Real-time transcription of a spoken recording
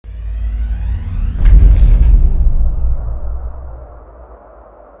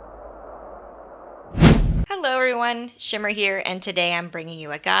Hello everyone, Shimmer here, and today I'm bringing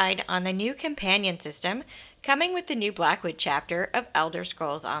you a guide on the new companion system coming with the new Blackwood chapter of Elder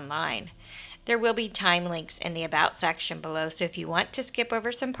Scrolls Online. There will be time links in the About section below, so if you want to skip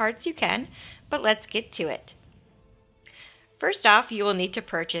over some parts you can, but let's get to it. First off, you will need to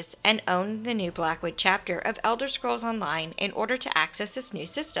purchase and own the new Blackwood chapter of Elder Scrolls Online in order to access this new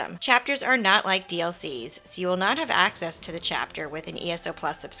system. Chapters are not like DLCs, so you will not have access to the chapter with an ESO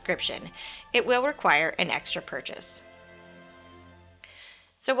Plus subscription. It will require an extra purchase.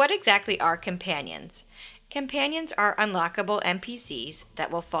 So what exactly are companions? Companions are unlockable NPCs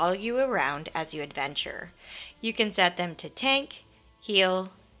that will follow you around as you adventure. You can set them to tank,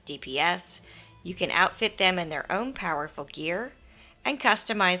 heal, DPS. You can outfit them in their own powerful gear and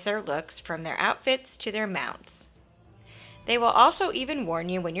customize their looks from their outfits to their mounts. They will also even warn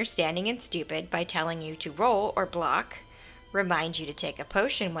you when you're standing in stupid by telling you to roll or block, remind you to take a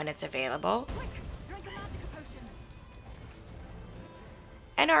potion when it's available,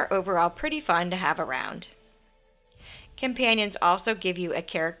 and are overall pretty fun to have around. Companions also give you a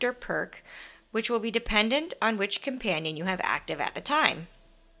character perk, which will be dependent on which companion you have active at the time.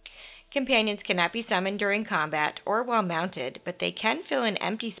 Companions cannot be summoned during combat or while mounted, but they can fill an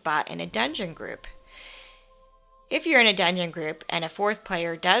empty spot in a dungeon group. If you're in a dungeon group and a fourth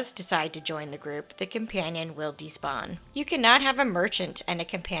player does decide to join the group, the companion will despawn. You cannot have a merchant and a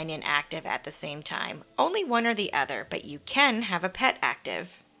companion active at the same time, only one or the other, but you can have a pet active.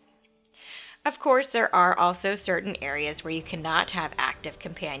 Of course, there are also certain areas where you cannot have active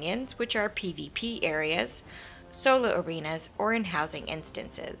companions, which are PvP areas, solo arenas, or in housing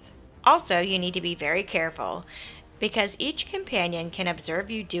instances. Also, you need to be very careful because each companion can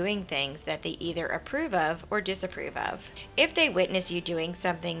observe you doing things that they either approve of or disapprove of. If they witness you doing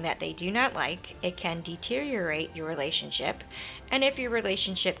something that they do not like, it can deteriorate your relationship, and if your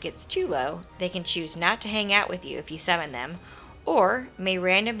relationship gets too low, they can choose not to hang out with you if you summon them, or may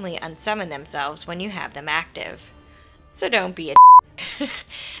randomly unsummon themselves when you have them active. So don't be a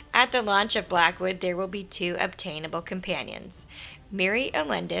At the launch of Blackwood, there will be 2 obtainable companions, Mirri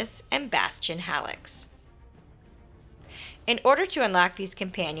Elendis and Bastian Hallix. In order to unlock these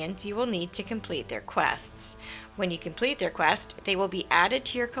companions, you will need to complete their quests. When you complete their quest, they will be added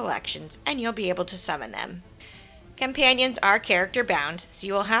to your collections and you'll be able to summon them. Companions are character bound, so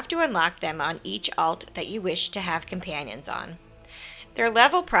you will have to unlock them on each alt that you wish to have companions on. Their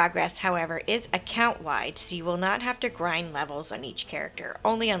level progress, however, is account-wide, so you will not have to grind levels on each character,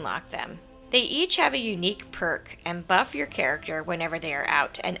 only unlock them. They each have a unique perk and buff your character whenever they are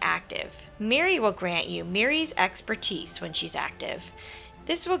out and active. Mirri will grant you Mirri's expertise when she's active.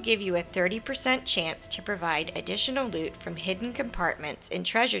 This will give you a 30% chance to provide additional loot from hidden compartments in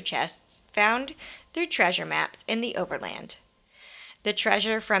treasure chests found through treasure maps in the Overland. The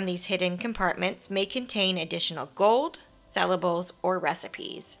treasure from these hidden compartments may contain additional gold, sellables, or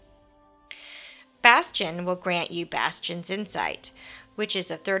recipes. Bastian will grant you Bastian's Insight, which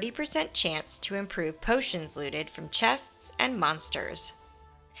is a 30% chance to improve potions looted from chests and monsters.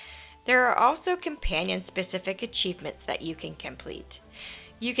 There are also companion-specific achievements that you can complete.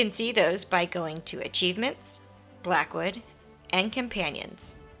 You can see those by going to Achievements, Blackwood, and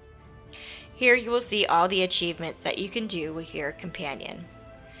Companions. Here you will see all the achievements that you can do with your companion.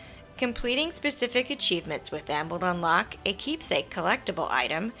 Completing specific achievements with them will unlock a keepsake collectible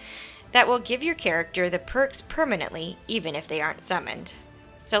item that will give your character the perks permanently, even if they aren't summoned.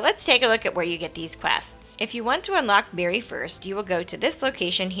 So let's take a look at where you get these quests. If you want to unlock Mirri first, you will go to this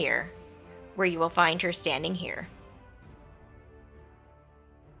location here, where you will find her standing here.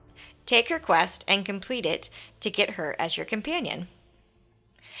 Take her quest and complete it to get her as your companion.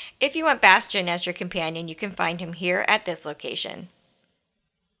 If you want Bastian as your companion, you can find him here at this location.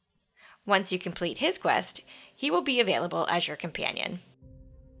 Once you complete his quest, he will be available as your companion.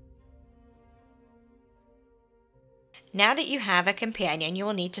 Now that you have a companion, you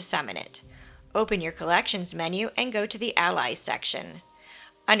will need to summon it. Open your Collections menu and go to the Allies section.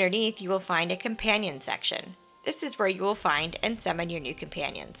 Underneath, you will find a Companion section. This is where you will find and summon your new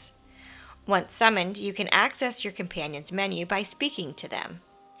companions. Once summoned, you can access your companion's menu by speaking to them.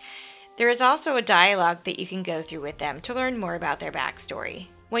 There is also a dialogue that you can go through with them to learn more about their backstory.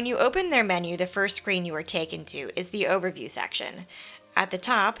 When you open their menu, the first screen you are taken to is the Overview section. At the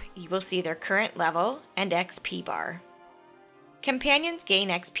top, you will see their current level and XP bar. Companions gain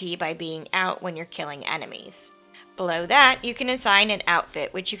XP by being out when you're killing enemies. Below that, you can assign an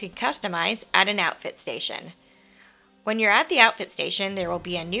outfit, which you can customize at an outfit station. When you're at the outfit station, there will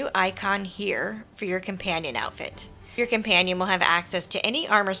be a new icon here for your companion outfit. Your companion will have access to any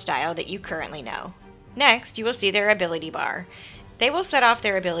armor style that you currently know. Next, you will see their ability bar. They will set off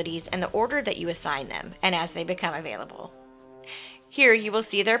their abilities in the order that you assign them and as they become available. Here you will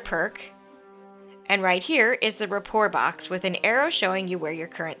see their perk, and right here is the rapport box with an arrow showing you where your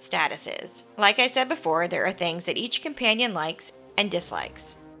current status is. Like I said before, there are things that each companion likes and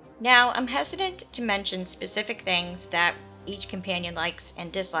dislikes. Now, I'm hesitant to mention specific things that each companion likes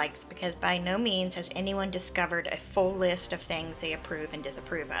and dislikes because by no means has anyone discovered a full list of things they approve and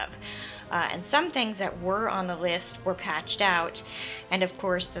disapprove of. And some things that were on the list were patched out, and of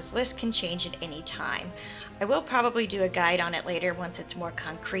course this list can change at any time. I will probably do a guide on it later once it's more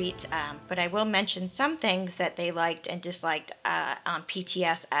concrete, but I will mention some things that they liked and disliked on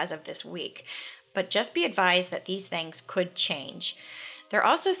PTS as of this week. But just be advised that these things could change. There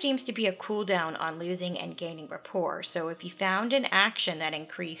also seems to be a cooldown on losing and gaining rapport, so if you found an action that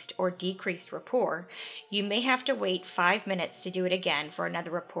increased or decreased rapport, you may have to wait 5 minutes to do it again for another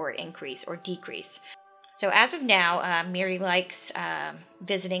rapport increase or decrease. So as of now, Mirri likes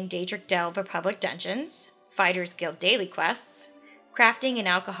visiting Daedric Delve or public dungeons, Fighters Guild daily quests, crafting an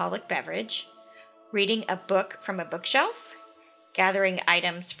alcoholic beverage, reading a book from a bookshelf, gathering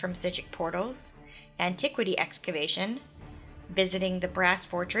items from Psijic portals, antiquity excavation, visiting the Brass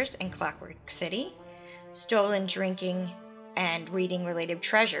Fortress in Clockwork City, stolen drinking and reading related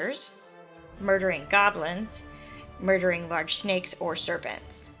treasures, murdering goblins, murdering large snakes or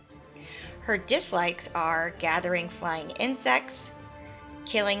serpents. Her dislikes are gathering flying insects,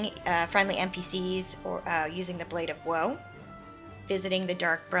 killing friendly NPCs or using the Blade of Woe, visiting the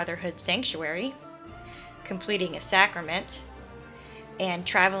Dark Brotherhood Sanctuary, completing a sacrament, and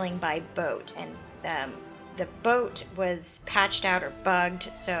traveling by boat. And the boat was patched out or bugged,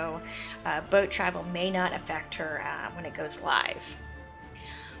 so boat travel may not affect her when it goes live.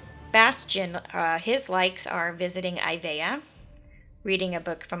 Bastian, his likes are visiting Ivea, reading a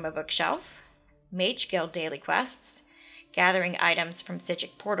book from a bookshelf, Mage Guild daily quests, gathering items from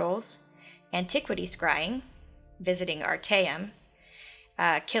Psijic portals, antiquity scrying, visiting Artaeum,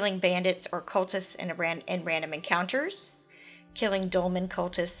 killing bandits or cultists in random encounters, killing dolmen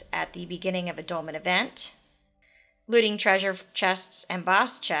cultists at the beginning of a dolmen event, looting treasure chests and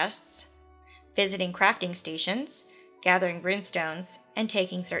boss chests, visiting crafting stations, gathering runestones, and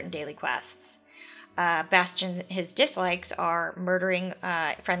taking certain daily quests. Bastian, his dislikes are murdering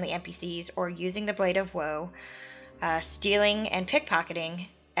friendly NPCs or using the Blade of Woe, stealing and pickpocketing,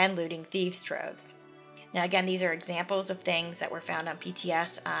 and looting thieves' troves. Now again, these are examples of things that were found on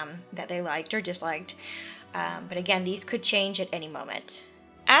PTS that they liked or disliked, but again, these could change at any moment.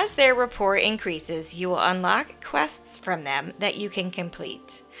 As their rapport increases, you will unlock quests from them that you can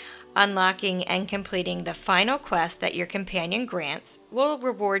complete. Unlocking and completing the final quest that your companion grants will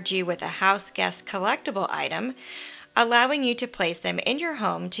reward you with a house guest collectible item, allowing you to place them in your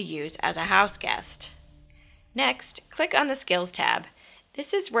home to use as a house guest. Next, click on the Skills tab.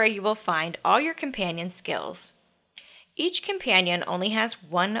 This is where you will find all your companion skills. Each companion only has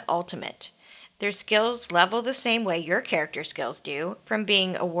one ultimate. Their skills level the same way your character skills do, from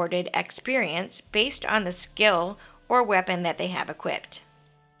being awarded experience based on the skill or weapon that they have equipped.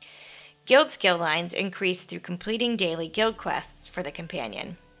 Guild skill lines increase through completing daily guild quests for the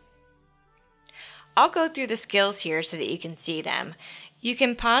companion. I'll go through the skills here so that you can see them. You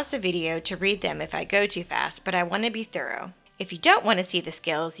can pause the video to read them if I go too fast, but I want to be thorough. If you don't want to see the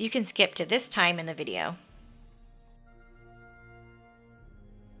skills, you can skip to this time in the video.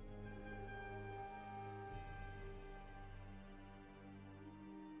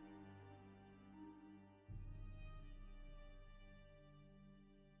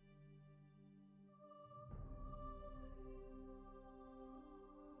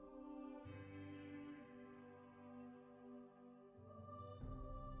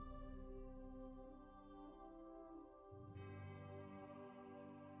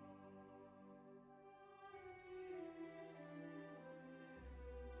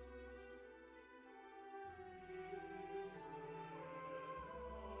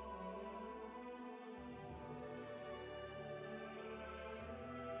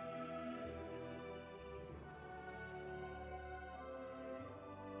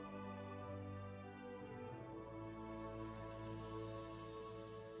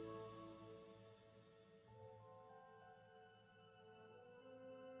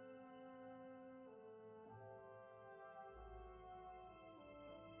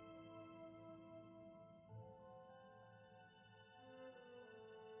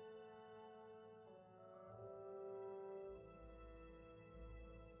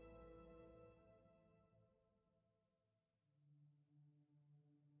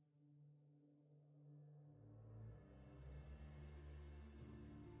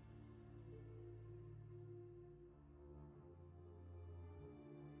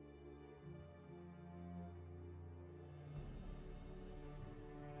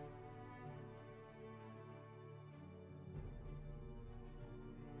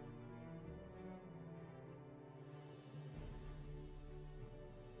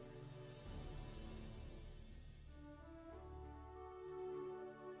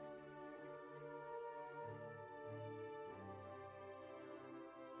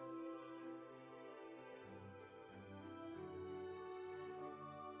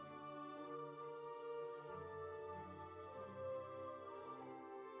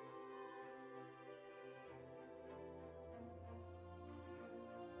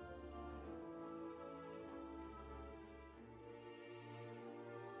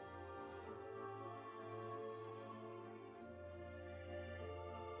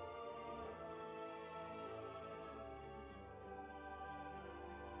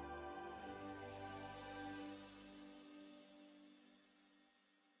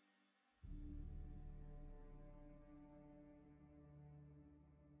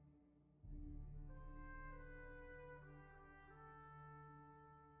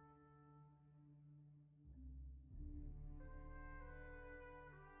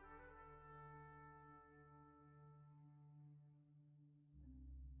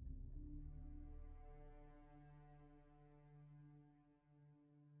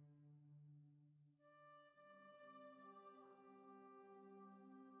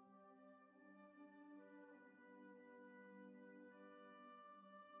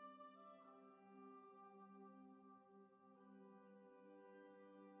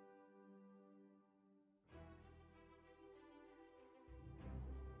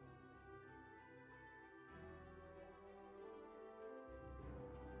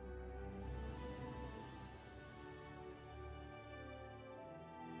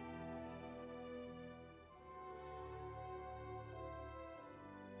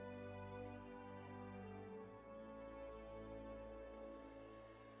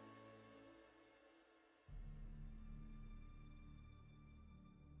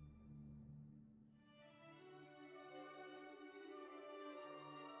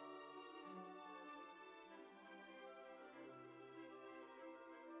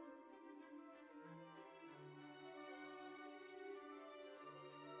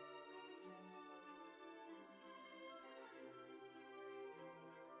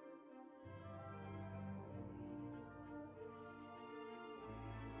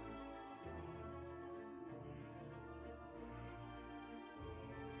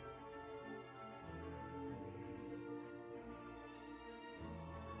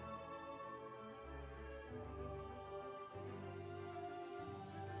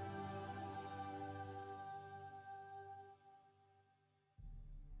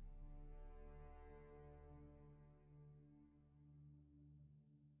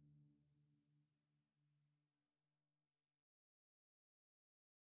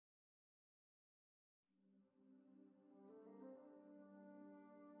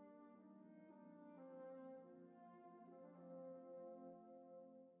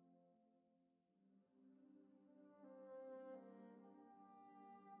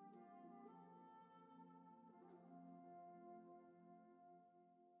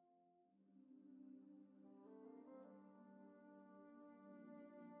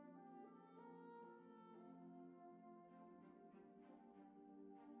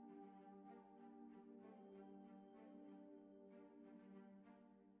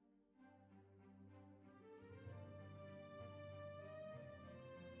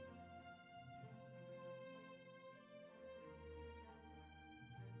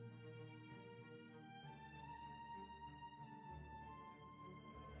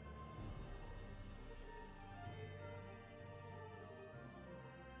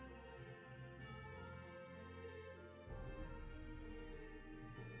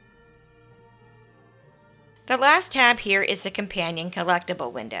 The last tab here is the companion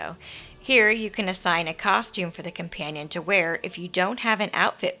collectible window. Here you can assign a costume for the companion to wear if you don't have an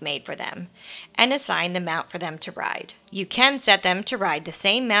outfit made for them, and assign the mount for them to ride. You can set them to ride the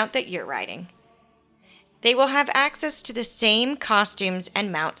same mount that you're riding. They will have access to the same costumes and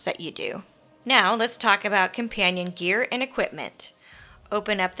mounts that you do. Now let's talk about companion gear and equipment.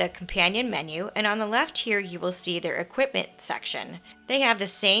 Open up the companion menu, and on the left here you will see their equipment section. They have the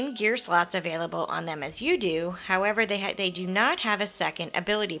same gear slots available on them as you do, however they do not have a second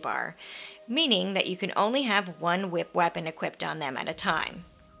ability bar, meaning that you can only have one whip weapon equipped on them at a time.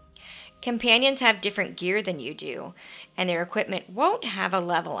 Companions have different gear than you do, and their equipment won't have a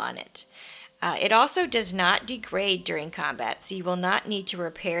level on it. It also does not degrade during combat, so you will not need to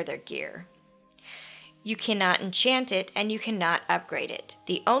repair their gear. You cannot enchant it, and you cannot upgrade it.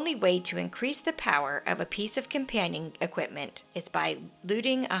 The only way to increase the power of a piece of companion equipment is by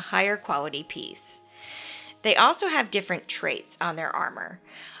looting a higher quality piece. They also have different traits on their armor.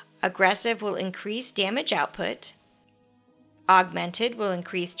 Aggressive will increase damage output. Augmented will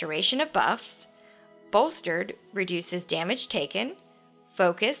increase duration of buffs. Bolstered reduces damage taken.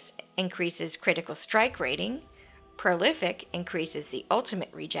 Focus increases critical strike rating. Prolific increases the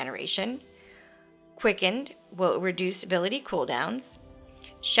ultimate regeneration. Quickened will reduce ability cooldowns.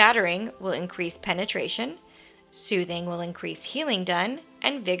 Shattering will increase penetration. Soothing will increase healing done.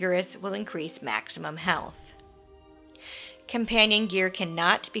 And Vigorous will increase maximum health. Companion gear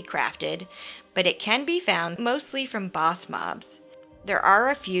cannot be crafted, but it can be found mostly from boss mobs. There are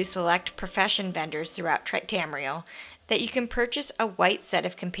a few select profession vendors throughout Tamriel that you can purchase a white set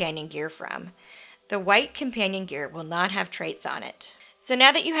of companion gear from. The white companion gear will not have traits on it. So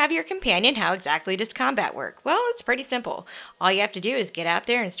now that you have your companion, how exactly does combat work? Well, it's pretty simple. All you have to do is get out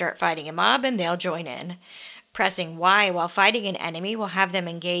there and start fighting a mob, and they'll join in. Pressing Y while fighting an enemy will have them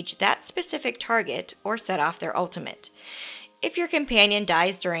engage that specific target or set off their ultimate. If your companion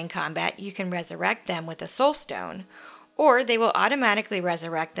dies during combat, you can resurrect them with a soul stone, or they will automatically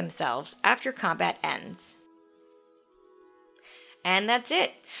resurrect themselves after combat ends. And that's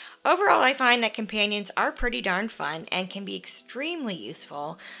it. Overall, I find that companions are pretty darn fun and can be extremely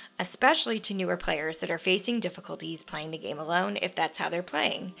useful, especially to newer players that are facing difficulties playing the game alone if that's how they're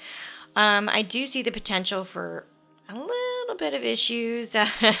playing. I do see the potential for a little bit of issues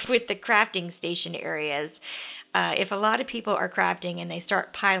with the crafting station areas. If a lot of people are crafting and they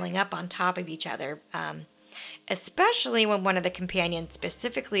start piling up on top of each other, especially when one of the companions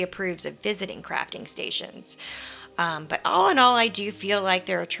specifically approves of visiting crafting stations. But all in all, I do feel like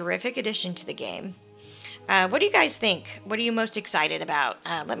they're a terrific addition to the game. What do you guys think? What are you most excited about?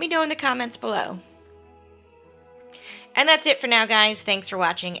 Let me know in the comments below. And that's it for now, guys. Thanks for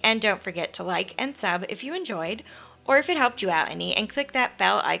watching, and don't forget to like and sub if you enjoyed, or if it helped you out any, and click that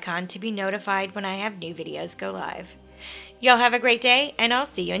bell icon to be notified when I have new videos go live. Y'all have a great day, and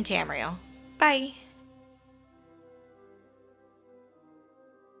I'll see you in Tamriel. Bye!